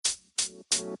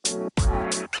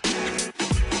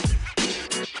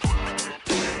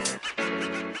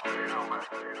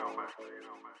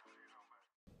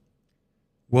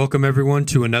Welcome, everyone,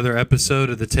 to another episode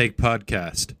of the Take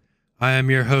Podcast. I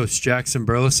am your host, Jackson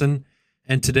Burleson,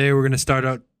 and today we're going to start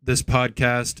out this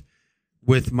podcast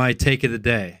with my take of the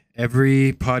day.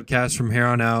 Every podcast from here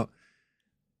on out,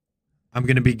 I'm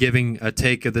going to be giving a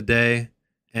take of the day,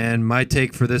 and my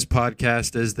take for this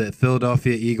podcast is that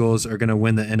Philadelphia Eagles are going to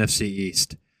win the NFC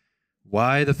East.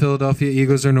 Why the Philadelphia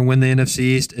Eagles are going to win the NFC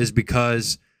East is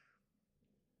because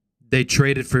they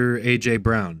traded for A.J.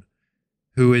 Brown,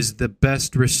 who is the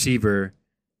best receiver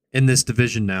in this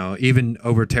division now, even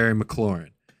over Terry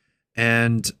McLaurin.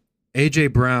 And A.J.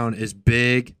 Brown is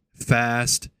big,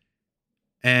 fast,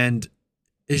 and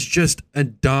is just a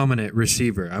dominant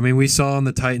receiver. I mean, we saw on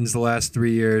the Titans the last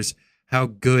 3 years how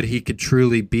good he could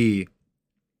truly be.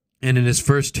 And in his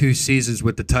first 2 seasons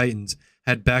with the Titans,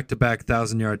 had back-to-back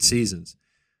 1,000-yard seasons.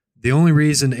 The only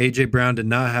reason A.J. Brown did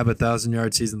not have a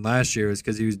 1,000-yard season last year is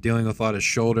because he was dealing with a lot of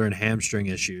shoulder and hamstring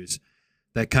issues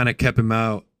that kind of kept him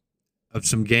out of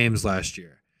some games last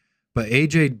year. But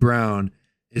A.J. Brown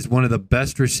is one of the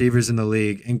best receivers in the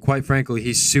league, and quite frankly,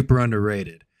 he's super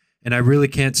underrated. And I really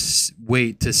can't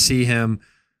wait to see him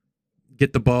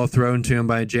get the ball thrown to him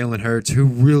by Jalen Hurts, who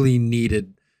really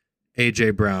needed A.J.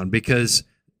 Brown because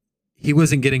he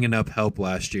wasn't getting enough help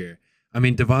last year. I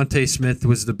mean, Devontae Smith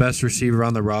was the best receiver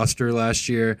on the roster last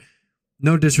year.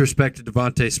 No disrespect to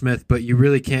Devontae Smith, but you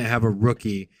really can't have a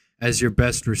rookie as your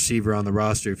best receiver on the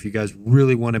roster if you guys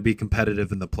really want to be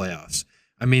competitive in the playoffs.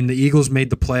 I mean, the Eagles made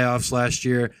the playoffs last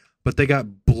year, but they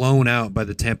got blown out by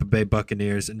the Tampa Bay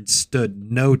Buccaneers and stood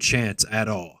no chance at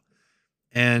all.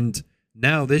 And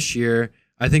now this year,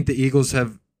 I think the Eagles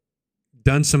have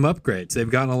done some upgrades.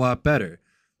 They've gotten a lot better.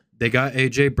 They got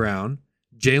A.J. Brown.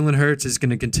 Jalen Hurts is going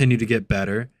to continue to get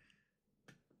better.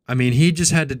 I mean, he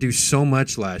just had to do so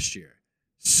much last year.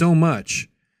 So much.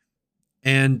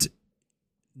 And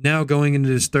now going into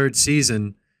his 3rd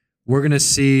season, we're going to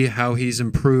see how he's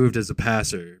improved as a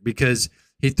passer because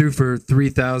he threw for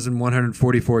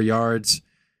 3,144 yards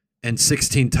and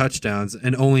 16 touchdowns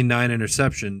and only 9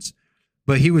 interceptions,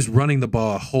 but he was running the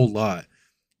ball a whole lot.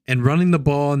 And running the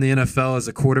ball in the NFL as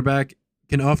a quarterback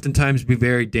can oftentimes be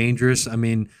very dangerous. I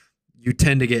mean, you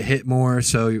tend to get hit more,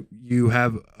 so you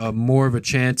have more of a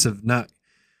chance of not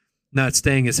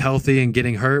staying as healthy and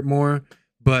getting hurt more.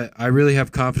 But I really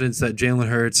have confidence that Jalen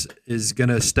Hurts is going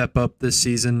to step up this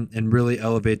season and really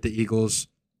elevate the Eagles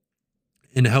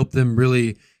and help them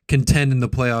really contend in the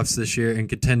playoffs this year and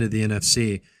contend to the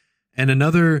NFC. And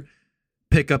another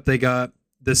pickup they got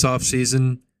this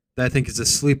offseason that I think is a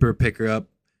sleeper pickup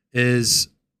is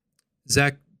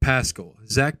Zach Pascal.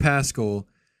 Zach Pascal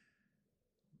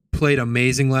played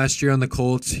amazing last year on the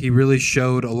Colts. He really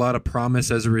showed a lot of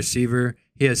promise as a receiver.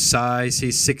 He has size.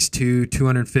 He's 6'2",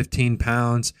 215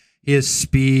 pounds. He has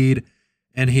speed,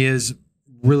 and he has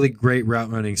really great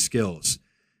route running skills.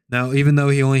 Now, even though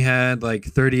he only had like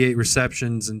 38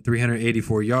 receptions and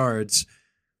 384 yards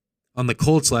on the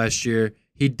Colts last year,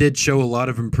 he did show a lot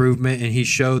of improvement, and he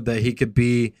showed that he could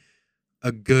be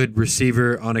a good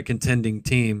receiver on a contending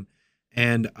team.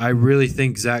 And I really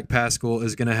think Zach Pascal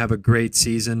is going to have a great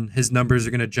season. His numbers are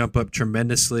going to jump up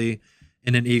tremendously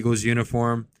in an Eagles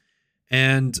uniform.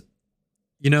 And,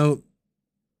 you know,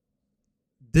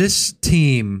 this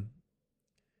team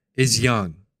is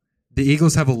young. The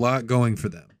Eagles have a lot going for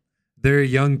them. They're a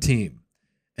young team.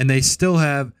 And they still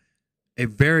have a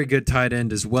very good tight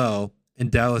end as well in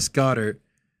Dallas Cowboys,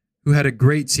 who had a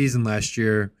great season last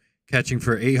year, catching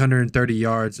for 830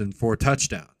 yards and 4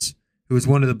 touchdowns, who was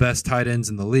one of the best tight ends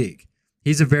in the league.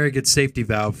 He's a very good safety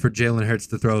valve for Jalen Hurts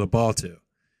to throw the ball to.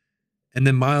 And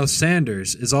then Miles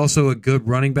Sanders is also a good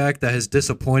running back that has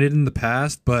disappointed in the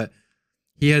past, but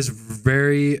he has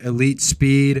very elite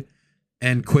speed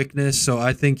and quickness, so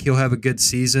I think he'll have a good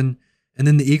season. And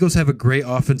then the Eagles have a great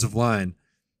offensive line.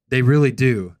 They really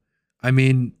do. I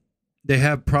mean, they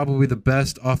have probably the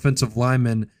best offensive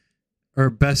lineman or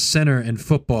best center in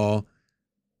football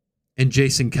in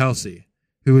Jason Kelce,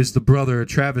 who is the brother of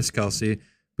Travis Kelce.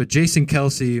 But Jason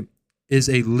Kelce is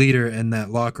a leader in that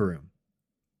locker room.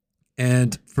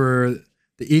 And for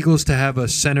the Eagles to have a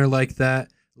center like that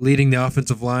leading the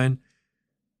offensive line,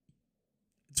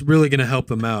 it's really going to help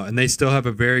them out. And they still have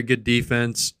a very good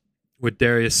defense with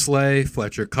Darius Slay,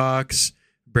 Fletcher Cox,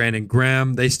 Brandon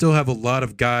Graham. They still have a lot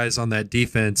of guys on that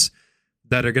defense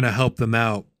that are going to help them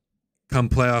out come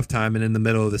playoff time and in the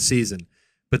middle of the season.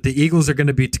 But the Eagles are going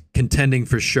to be contending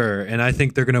for sure, and I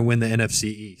think they're going to win the NFC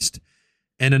East.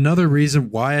 And another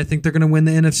reason why I think they're going to win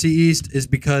the NFC East is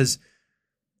because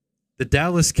the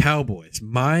Dallas Cowboys,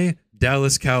 my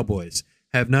Dallas Cowboys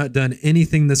have not done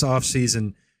anything this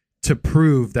offseason to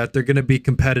prove that they're going to be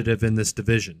competitive in this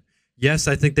division. Yes,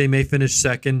 I think they may finish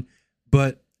second,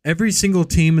 but every single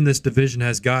team in this division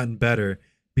has gotten better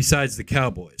besides the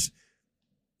Cowboys.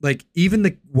 Like, even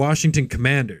the Washington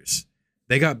Commanders,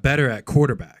 they got better at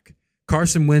quarterback.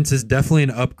 Carson Wentz is definitely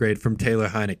an upgrade from Taylor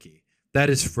Heineke. That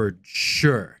is for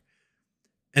sure.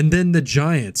 And then the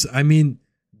Giants, I mean,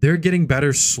 they're getting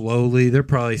better slowly. They're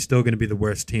probably still going to be the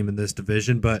worst team in this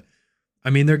division, but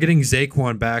I mean, they're getting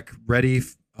Saquon back ready,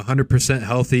 100%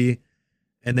 healthy,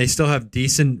 and they still have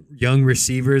decent young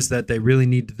receivers that they really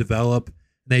need to develop.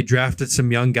 They drafted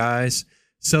some young guys,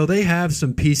 so they have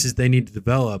some pieces they need to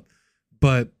develop,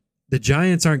 but the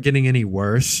Giants aren't getting any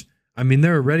worse. I mean,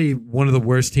 they're already one of the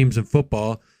worst teams in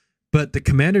football, but the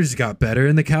Commanders got better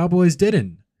and the Cowboys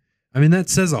didn't. I mean, that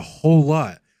says a whole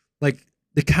lot. Like,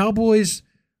 the Cowboys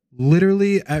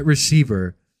literally at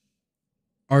receiver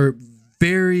are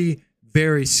very,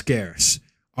 very scarce.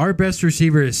 Our best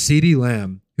receiver is CeeDee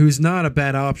Lamb, who's not a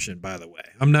bad option, by the way.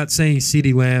 I'm not saying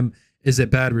CeeDee Lamb is a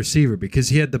bad receiver because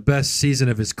he had the best season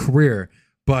of his career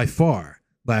by far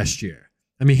last year.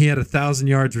 I mean, he had 1,000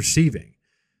 yards receiving.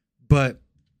 But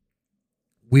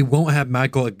we won't have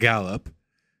Michael Gallup,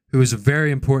 who was a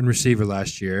very important receiver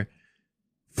last year,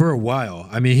 for a while.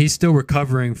 I mean, he's still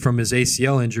recovering from his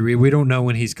ACL injury. We don't know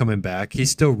when he's coming back.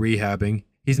 He's still rehabbing.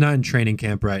 He's not in training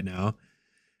camp right now.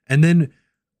 And then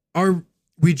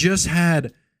we just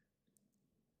had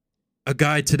a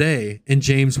guy today in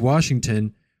James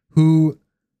Washington who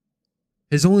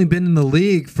has only been in the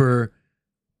league for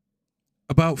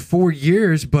about 4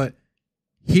 years, but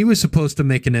he was supposed to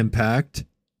make an impact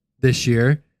this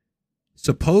year.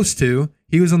 Supposed to.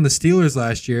 He was on the Steelers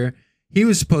last year. He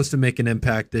was supposed to make an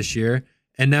impact this year,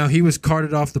 and now he was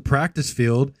carted off the practice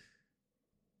field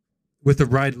with a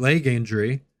right leg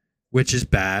injury, which is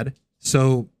bad.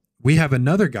 So we have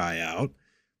another guy out.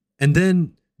 And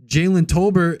then Jalen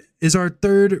Tolbert is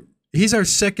he's our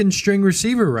second string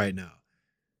receiver right now.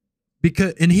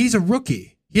 And he's a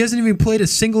rookie. He hasn't even played a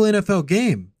single NFL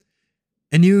game.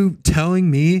 And you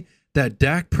telling me that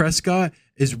Dak Prescott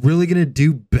is really going to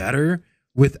do better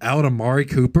without Amari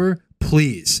Cooper?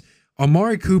 Please.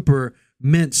 Amari Cooper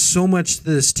meant so much to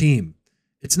this team.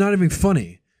 It's not even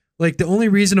funny. Like, the only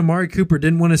reason Amari Cooper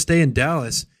didn't want to stay in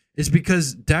Dallas is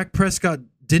because Dak Prescott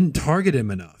didn't target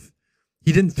him enough.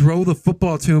 He didn't throw the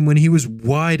football to him when he was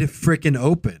wide freaking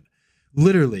open.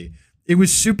 Literally. It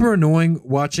was super annoying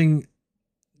watching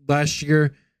last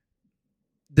year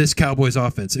this Cowboys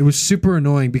offense. It was super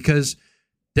annoying because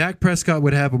Dak Prescott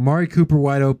would have Amari Cooper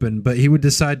wide open, but he would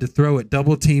decide to throw it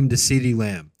double team to CeeDee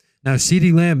Lamb. Now,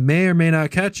 CeeDee Lamb may or may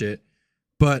not catch it,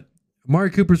 but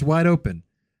Amari Cooper's wide open.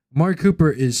 Amari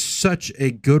Cooper is such a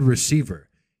good receiver.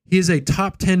 He is a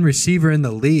top 10 receiver in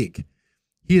the league.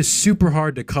 He is super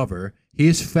hard to cover. He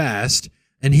is fast,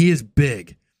 and he is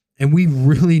big, and we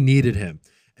really needed him.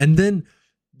 And then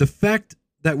the fact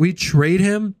that we trade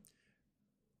him,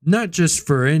 not just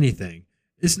for anything,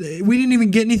 we didn't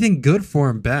even get anything good for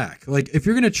him back. Like, if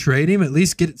you're going to trade him, at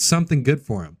least get something good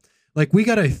for him. Like, we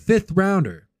got a fifth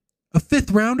rounder. A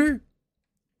fifth rounder?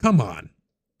 Come on.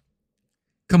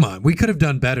 Come on. We could have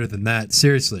done better than that.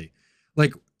 Seriously.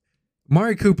 Like,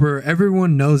 Amari Cooper,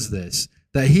 everyone knows this,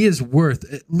 that he is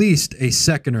worth at least a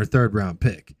second or third round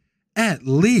pick. At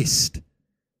least.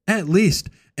 At least.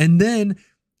 And then,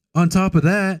 on top of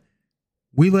that,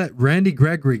 we let Randy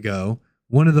Gregory go,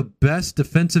 one of the best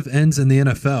defensive ends in the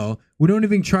NFL. We don't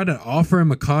even try to offer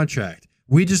him a contract.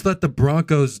 We just let the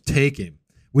Broncos take him.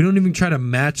 We don't even try to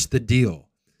match the deal.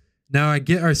 Now, I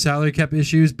get our salary cap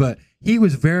issues, but he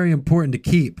was very important to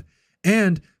keep.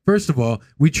 And, first of all,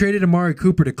 we traded Amari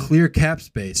Cooper to clear cap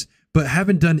space, but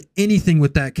haven't done anything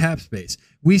with that cap space.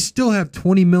 We still have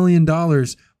 $20 million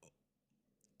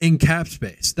in cap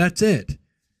space. That's it.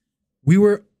 We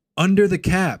were under the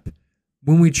cap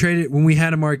when we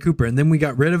had Amari Cooper, and then we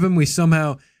got rid of him. We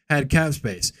somehow had cap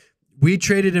space. We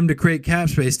traded him to create cap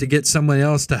space to get someone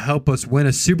else to help us win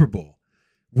a Super Bowl.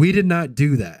 We did not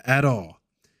do that at all.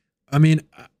 I mean,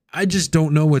 I just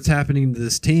don't know what's happening to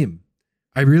this team.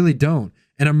 I really don't.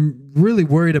 And I'm really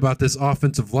worried about this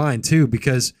offensive line, too,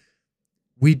 because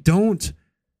we don't.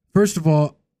 First of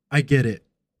all, I get it.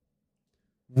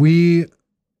 We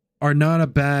are not a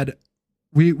bad.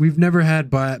 We've never had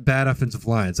bad offensive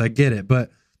lines. I get it.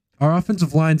 But our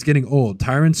offensive line's getting old.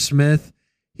 Tyron Smith,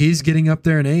 he's getting up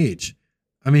there in age.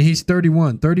 I mean, he's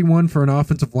 31. 31 for an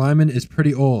offensive lineman is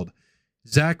pretty old.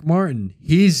 Zach Martin,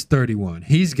 he's 31.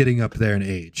 He's getting up there in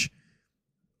age.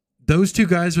 Those two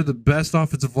guys are the best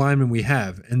offensive linemen we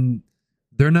have, and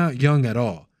they're not young at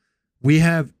all. We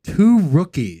have two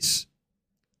rookies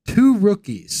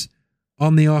rookies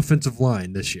on the offensive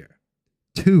line this year.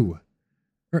 2.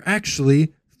 Or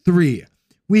actually 3.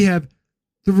 We have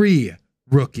 3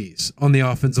 rookies on the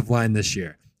offensive line this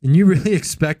year. And you really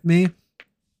expect me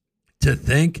to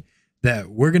think that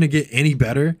we're going to get any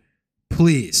better?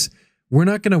 Please. We're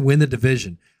not going to win the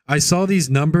division. I saw these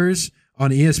numbers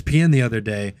on ESPN the other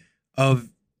day of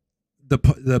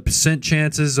the percent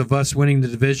chances of us winning the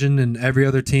division and every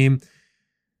other team.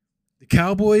 The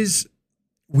Cowboys,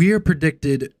 we are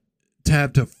predicted to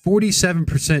have a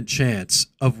 47% chance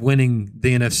of winning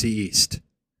the NFC East.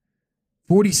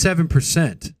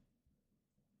 47%.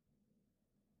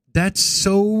 That's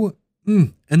so...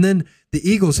 And then the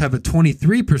Eagles have a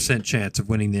 23% chance of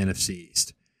winning the NFC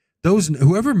East.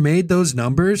 Whoever made those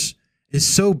numbers is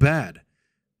so bad.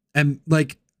 And,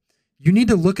 you need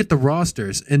to look at the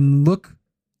rosters and look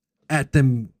at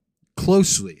them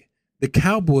closely. The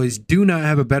Cowboys do not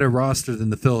have a better roster than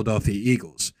the Philadelphia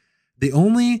Eagles. The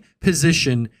only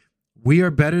position we are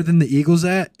better than the Eagles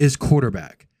at is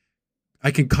quarterback.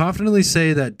 I can confidently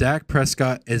say that Dak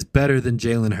Prescott is better than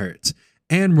Jalen Hurts.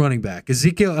 And running back.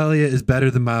 Ezekiel Elliott is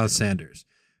better than Miles Sanders.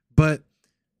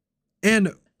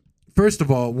 And first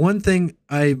of all, one thing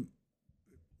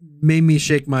made me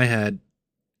shake my head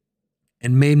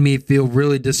and made me feel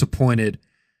really disappointed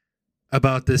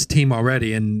about this team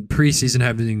already, and preseason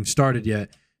haven't even started yet,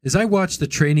 is I watched the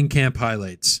training camp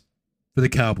highlights for the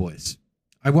Cowboys.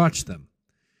 I watched them.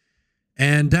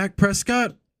 And Dak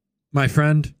Prescott, my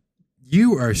friend,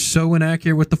 you are so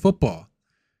inaccurate with the football.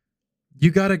 You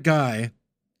got a guy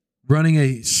running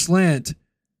a slant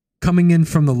starting in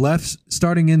from the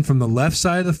left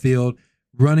side of the field,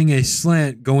 running a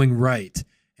slant going right,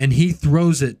 and he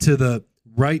throws it to the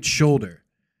right shoulder,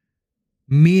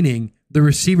 meaning the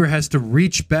receiver has to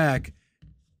reach back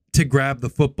to grab the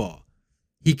football.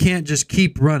 He can't just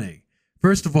keep running.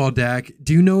 First of all, Dak,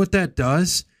 do you know what that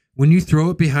does? When you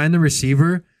throw it behind the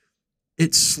receiver,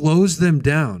 it slows them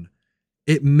down.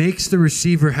 It makes the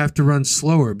receiver have to run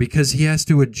slower because he has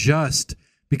to adjust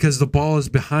because the ball is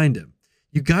behind him.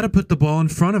 You got to put the ball in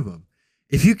front of him.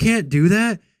 If you can't do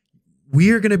that,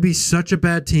 we are going to be such a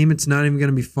bad team, it's not even going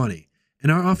to be funny.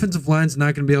 And our offensive line's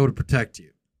not going to be able to protect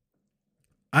you.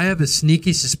 I have a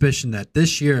sneaky suspicion that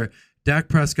this year, Dak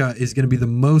Prescott is going to be the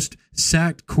most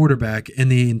sacked quarterback in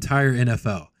the entire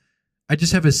NFL. I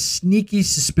just have a sneaky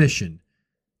suspicion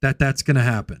that that's going to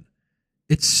happen.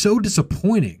 It's so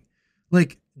disappointing.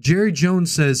 Jerry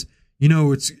Jones says,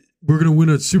 we're going to win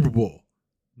a Super Bowl.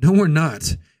 No, we're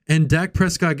not. And Dak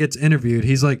Prescott gets interviewed.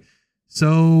 He's like,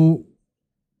 so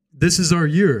this is our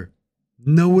year.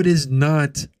 No, it is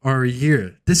not our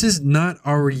year. This is not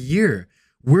our year.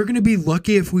 We're going to be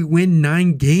lucky if we win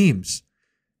 9 games.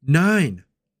 9.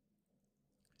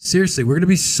 Seriously, we're going to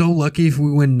be so lucky if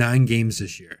we win 9 games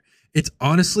this year. It's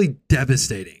honestly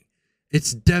devastating.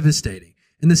 It's devastating.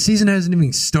 And the season hasn't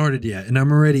even started yet, and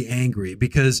I'm already angry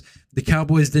because the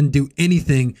Cowboys didn't do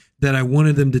anything that I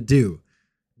wanted them to do.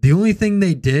 The only thing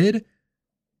they did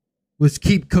was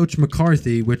keep Coach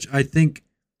McCarthy, which I think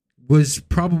was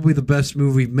probably the best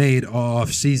move we've made all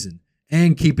off season,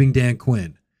 and keeping Dan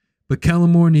Quinn. But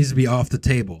Kellen Moore needs to be off the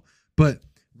table. But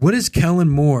what is Kellen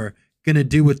Moore going to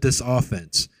do with this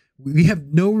offense? We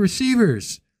have no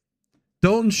receivers.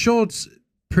 Dalton Schultz,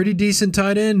 pretty decent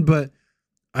tight end, but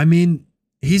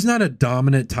he's not a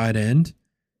dominant tight end.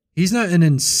 He's not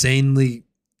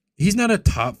a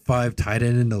top 5 tight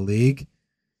end in the league.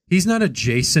 He's not a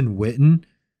Jason Witten.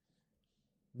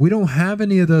 We don't have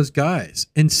any of those guys.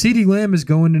 And CeeDee Lamb is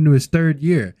going into his 3rd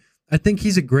year. I think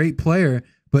he's a great player,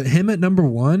 but him at number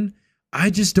 1, I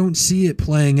just don't see it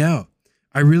playing out.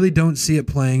 I really don't see it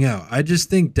playing out. I just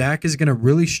think Dak is going to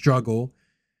really struggle.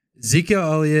 Ezekiel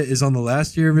Elliott is on the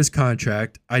last year of his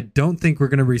contract. I don't think we're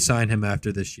going to re-sign him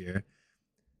after this year.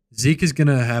 Zeke is going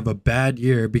to have a bad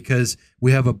year because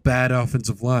we have a bad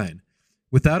offensive line.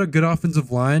 Without a good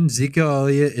offensive line, Ezekiel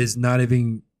Elliott is not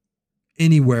even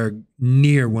anywhere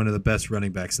near one of the best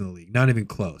running backs in the league. Not even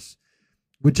close.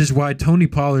 Which is why Tony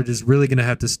Pollard is really going to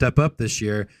have to step up this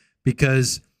year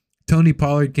because Tony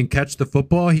Pollard can catch the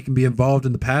football. He can be involved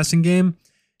in the passing game.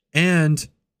 And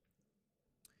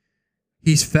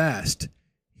he's fast.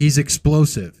 He's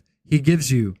explosive. He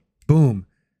gives you, boom,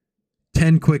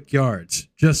 10 quick yards.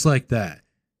 Just like that.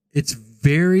 It's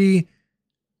very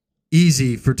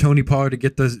easy for Tony Pollard to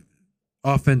get the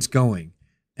offense going.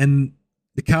 And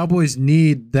the Cowboys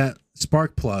need that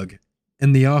spark plug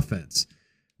in the offense.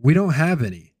 We don't have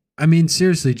any.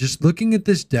 Seriously, just looking at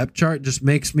this depth chart just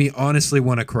makes me honestly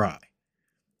want to cry.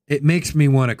 It makes me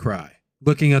want to cry.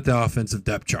 Looking at the offensive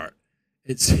depth chart.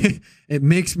 It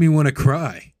makes me want to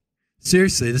cry.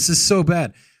 Seriously, this is so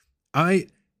bad.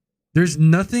 There's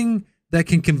nothing that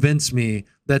can convince me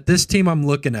that this team I'm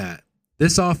looking at,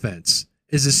 this offense,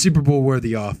 is a Super Bowl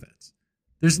worthy offense.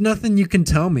 There's nothing you can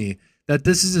tell me that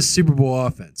this is a Super Bowl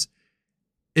offense.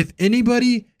 If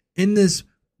anybody in this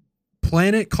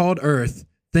planet called Earth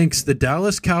thinks the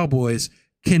Dallas Cowboys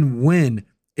can win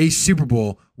a Super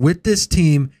Bowl with this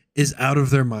team is out of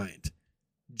their mind.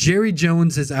 Jerry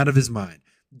Jones is out of his mind.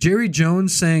 Jerry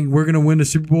Jones saying, we're going to win a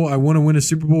Super Bowl. I want to win a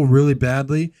Super Bowl really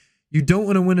badly. You don't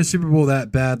want to win a Super Bowl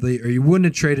that badly, or you wouldn't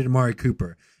have traded Amari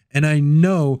Cooper. And I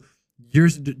know your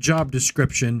job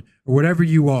description, or whatever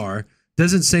you are,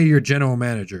 doesn't say you're general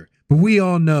manager. But we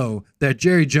all know that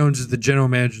Jerry Jones is the general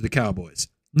manager of the Cowboys.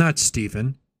 Not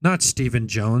Stephen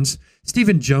Jones.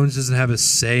 Stephen Jones doesn't have a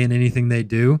say in anything they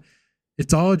do.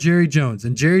 It's all Jerry Jones.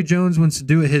 And Jerry Jones wants to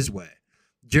do it his way.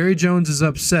 Jerry Jones is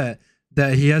upset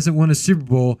that he hasn't won a Super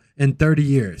Bowl in 30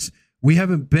 years. We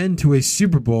haven't been to a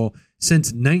Super Bowl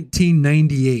since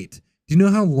 1998. Do you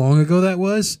know how long ago that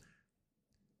was?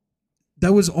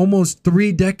 That was almost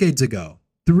 3 decades ago.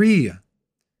 3.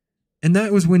 And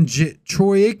that was when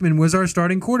Troy Aikman was our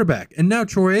starting quarterback. And now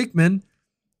Troy Aikman,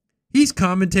 he's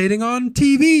commentating on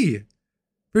TV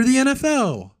for the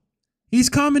NFL. He's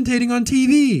commentating on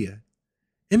TV.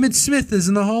 Emmitt Smith is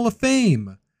in the Hall of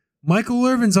Fame. Michael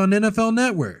Irvin's on NFL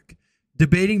Network,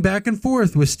 debating back and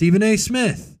forth with Stephen A.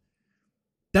 Smith.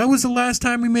 That was the last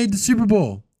time we made the Super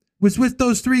Bowl, was with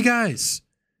those 3 guys.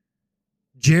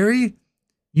 Jerry,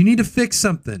 you need to fix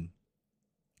something,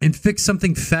 and fix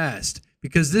something fast,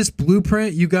 because this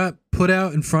blueprint you got put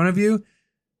out in front of you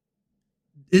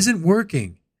isn't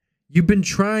working. You've been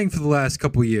trying for the last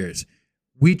couple years.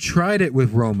 We tried it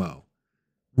with Romo.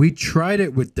 We tried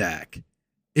it with Dak.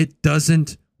 It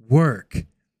doesn't work.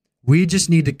 We just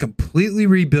need to completely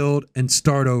rebuild and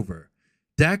start over.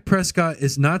 Dak Prescott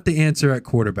is not the answer at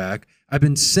quarterback. I've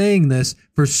been saying this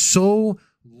for so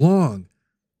long.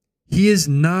 He is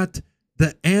not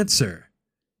the answer.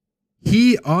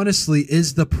 He honestly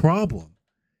is the problem.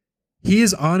 He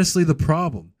is honestly the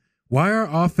problem. Why our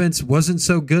offense wasn't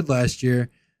so good last year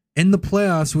in the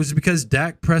playoffs was because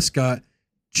Dak Prescott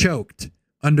choked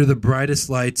under the brightest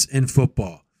lights in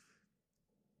football.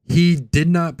 He did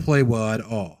not play well at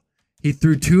all. He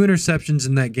threw 2 interceptions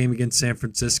in that game against San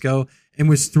Francisco and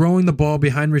was throwing the ball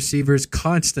behind receivers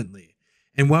constantly.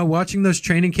 And while watching those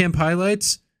training camp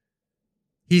highlights,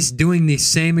 he's doing the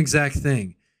same exact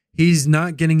thing. He's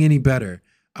not getting any better.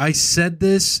 I said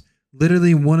this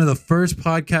literally in one of the first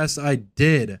podcasts I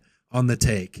did on the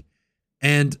take.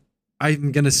 And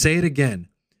I'm going to say it again.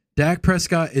 Dak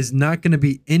Prescott is not going to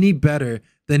be any better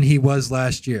than he was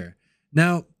last year.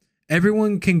 Now,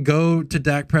 everyone can go to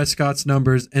Dak Prescott's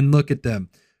numbers and look at them.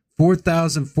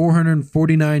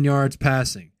 4,449 yards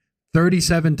passing,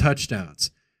 37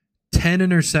 touchdowns, 10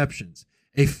 interceptions,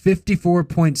 a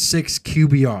 54.6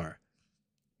 QBR.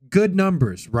 Good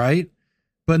numbers, right?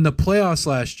 But in the playoffs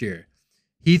last year,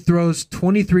 he throws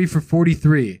 23 for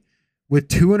 43 with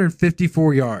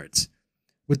 254 yards,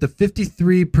 with a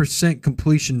 53%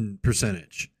 completion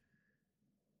percentage.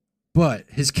 But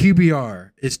his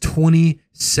QBR is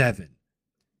 27.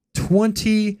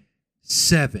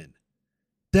 27.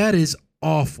 That is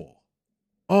awful.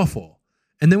 Awful.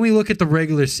 And then we look at the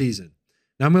regular season.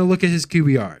 Now I'm going to look at his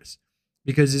QBRs,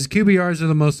 because his QBRs are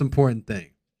the most important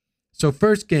thing. So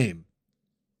first game,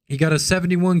 he got a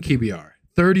 71 QBR,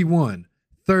 31,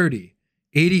 30,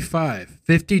 85,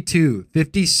 52,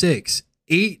 56,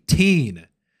 18,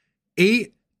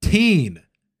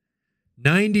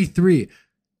 93,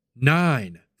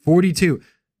 9, 42,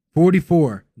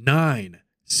 44, 9,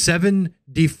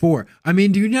 74. I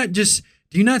mean, do you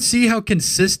not see how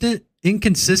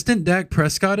inconsistent Dak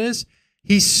Prescott is?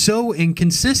 He's so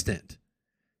inconsistent.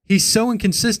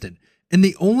 And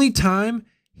the only time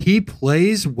he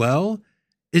plays well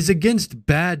is against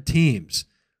bad teams.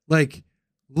 Like,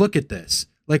 look at this.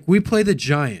 Like, we play the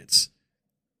Giants.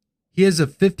 He has a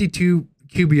 52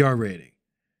 QBR rating.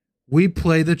 We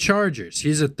play the Chargers. He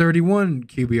has a 31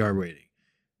 QBR rating.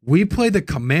 We play the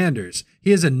Commanders.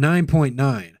 He has a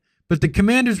 9.9. But the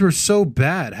Commanders were so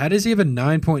bad. How does he have a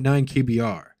 9.9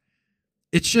 QBR?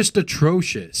 It's just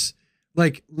atrocious.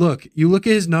 Like, look, you look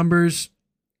at his numbers.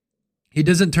 He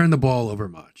doesn't turn the ball over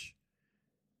much.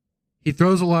 He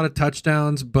throws a lot of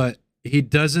touchdowns, but he's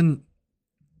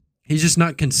just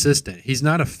not consistent. He's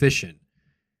not efficient.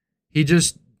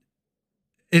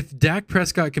 If Dak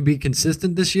Prescott can be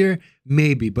consistent this year,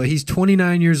 maybe, but he's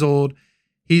 29 years old.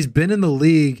 He's been in the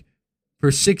league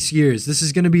for 6 years. This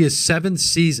is going to be his 7th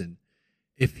season.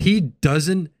 If he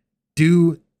doesn't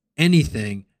do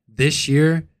anything this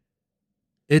year,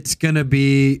 it's going to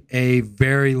be a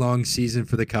very long season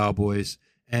for the Cowboys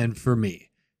and for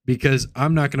me, because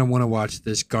I'm not going to want to watch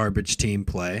this garbage team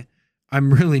play.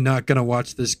 I'm really not going to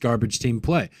watch this garbage team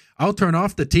play. I'll turn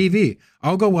off the TV.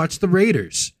 I'll go watch the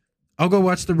Raiders. I'll go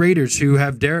watch the Raiders, who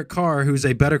have Derek Carr, who's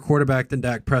a better quarterback than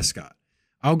Dak Prescott.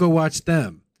 I'll go watch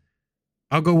them.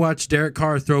 I'll go watch Derek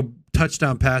Carr throw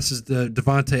touchdown passes to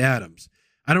Devontae Adams.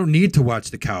 I don't need to watch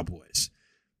the Cowboys.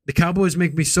 The Cowboys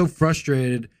make me so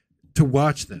frustrated to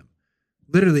watch them.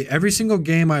 Literally, every single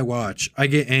game I watch, I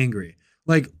get angry.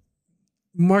 Like,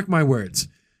 mark my words.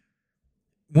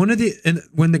 When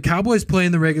the Cowboys play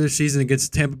in the regular season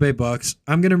against the Tampa Bay Bucks,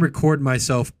 I'm going to record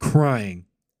myself crying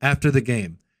after the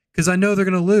game because I know they're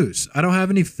going to lose. I don't have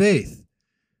any faith.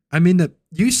 I mean,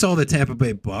 you saw the Tampa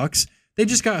Bay Bucks. They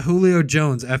just got Julio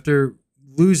Jones after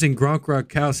losing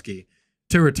Gronkowski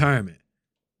to retirement.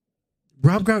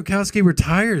 Rob Gronkowski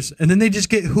retires, and then they just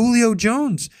get Julio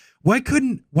Jones. Why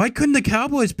couldn't the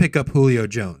Cowboys pick up Julio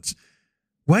Jones?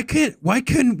 Why couldn't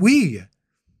we?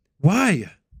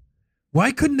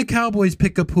 Why couldn't the Cowboys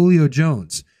pick up Julio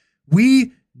Jones?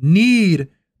 We need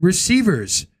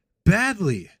receivers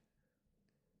badly.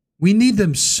 We need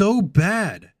them so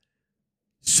bad.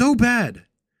 So bad.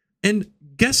 And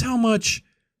guess how much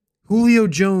Julio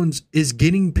Jones is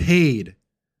getting paid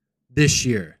this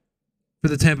year for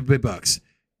the Tampa Bay Bucks?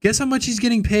 Guess how much he's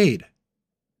getting paid?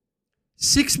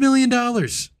 $6 million.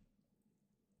 $6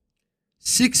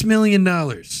 million.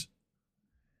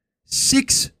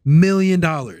 $6 million.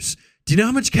 Do you know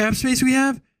how much cap space we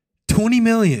have? $20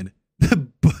 million.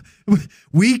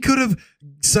 We could have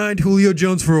signed Julio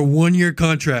Jones for a 1-year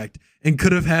contract and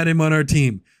could have had him on our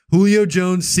team. Julio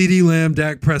Jones, CeeDee Lamb,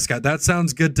 Dak Prescott. That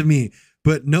sounds good to me.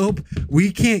 But nope,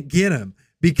 we can't get him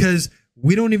because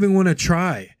we don't even want to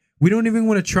try. We don't even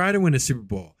want to try to win a Super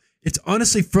Bowl. It's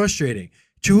honestly frustrating.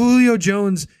 Julio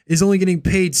Jones is only getting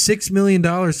paid $6 million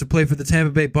to play for the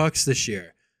Tampa Bay Bucks this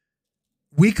year.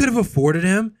 We could have afforded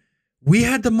him. We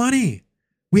had the money.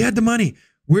 We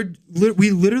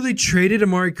literally traded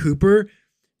Amari Cooper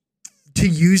to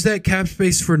use that cap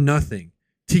space for nothing.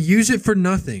 To use it for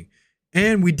nothing.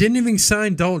 And we didn't even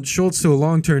sign Dalton Schultz to a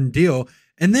long-term deal.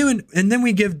 And then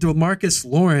we give DeMarcus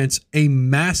Lawrence a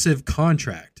massive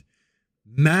contract.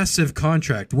 Massive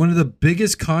contract. One of the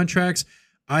biggest contracts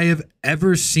I have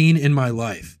ever seen in my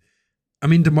life. I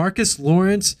mean, DeMarcus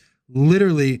Lawrence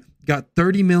literally got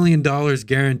 $30 million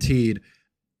guaranteed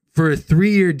for a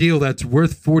 3-year deal that's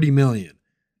worth $40 million.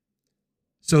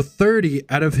 So 30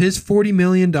 out of his $40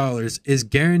 million is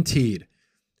guaranteed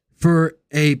for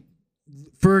a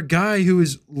guy who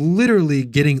is literally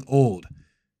getting old.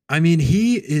 I mean,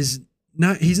 he's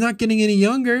not getting any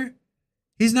younger.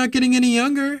 He's not getting any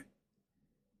younger.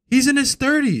 He's in his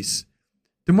 30s.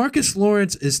 DeMarcus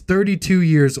Lawrence is 32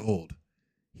 years old.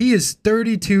 He is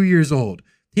 32 years old.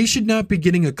 He should not be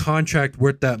getting a contract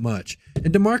worth that much.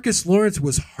 And DeMarcus Lawrence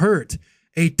was hurt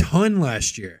a ton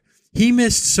last year. He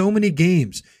missed so many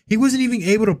games. He wasn't even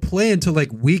able to play until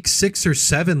like week 6 or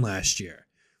 7 last year.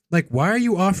 Like, why are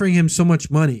you offering him so much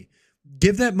money?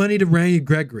 Give that money to Randy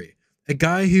Gregory, a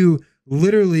guy who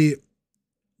literally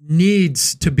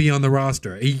needs to be on the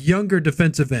roster, a younger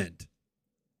defensive end.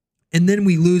 And then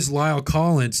we lose Lyle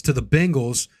Collins to the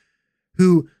Bengals,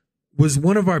 who was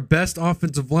one of our best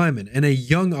offensive linemen and a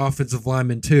young offensive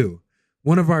lineman too.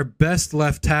 One of our best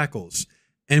left tackles.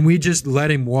 And we just let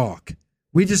him walk.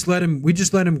 We just let him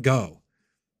go.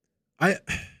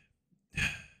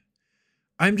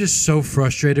 I'm just so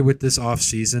frustrated with this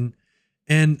offseason.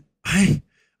 And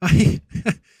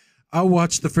I'll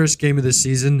watch the first game of the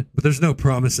season, but there's no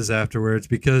promises afterwards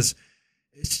because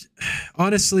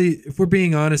honestly, if we're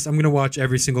being honest, I'm going to watch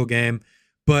every single game,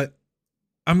 but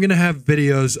I'm going to have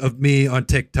videos of me on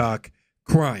TikTok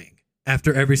crying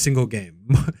after every single game.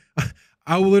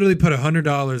 I will literally put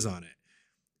 $100 on it.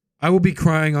 I will be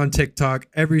crying on TikTok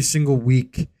every single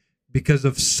week because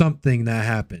of something that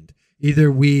happened.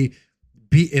 Either we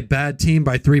beat a bad team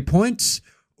by 3 points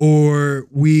or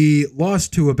we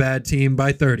lost to a bad team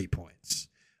by 30 points.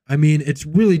 I mean, it's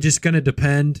really just going to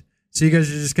depend. So you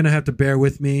guys are just going to have to bear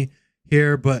with me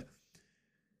here. But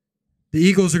the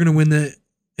Eagles are going to win the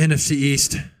NFC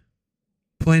East.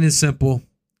 Plain and simple.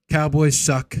 Cowboys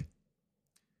suck.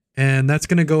 And that's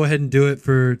going to go ahead and do it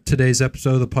for today's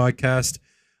episode of the podcast.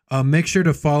 Make sure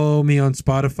to follow me on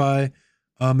Spotify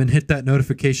and hit that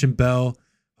notification bell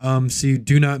so you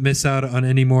do not miss out on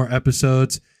any more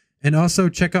episodes. And also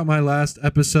check out my last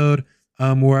episode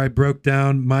where I broke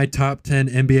down my top 10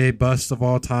 NBA busts of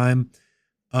all time.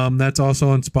 That's also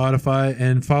on Spotify.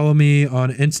 And follow me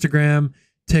on Instagram,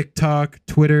 TikTok,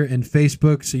 Twitter, and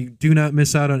Facebook so you do not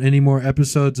miss out on any more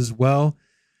episodes as well.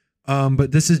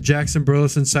 But this is Jackson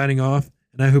Burleson signing off,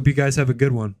 and I hope you guys have a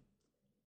good one.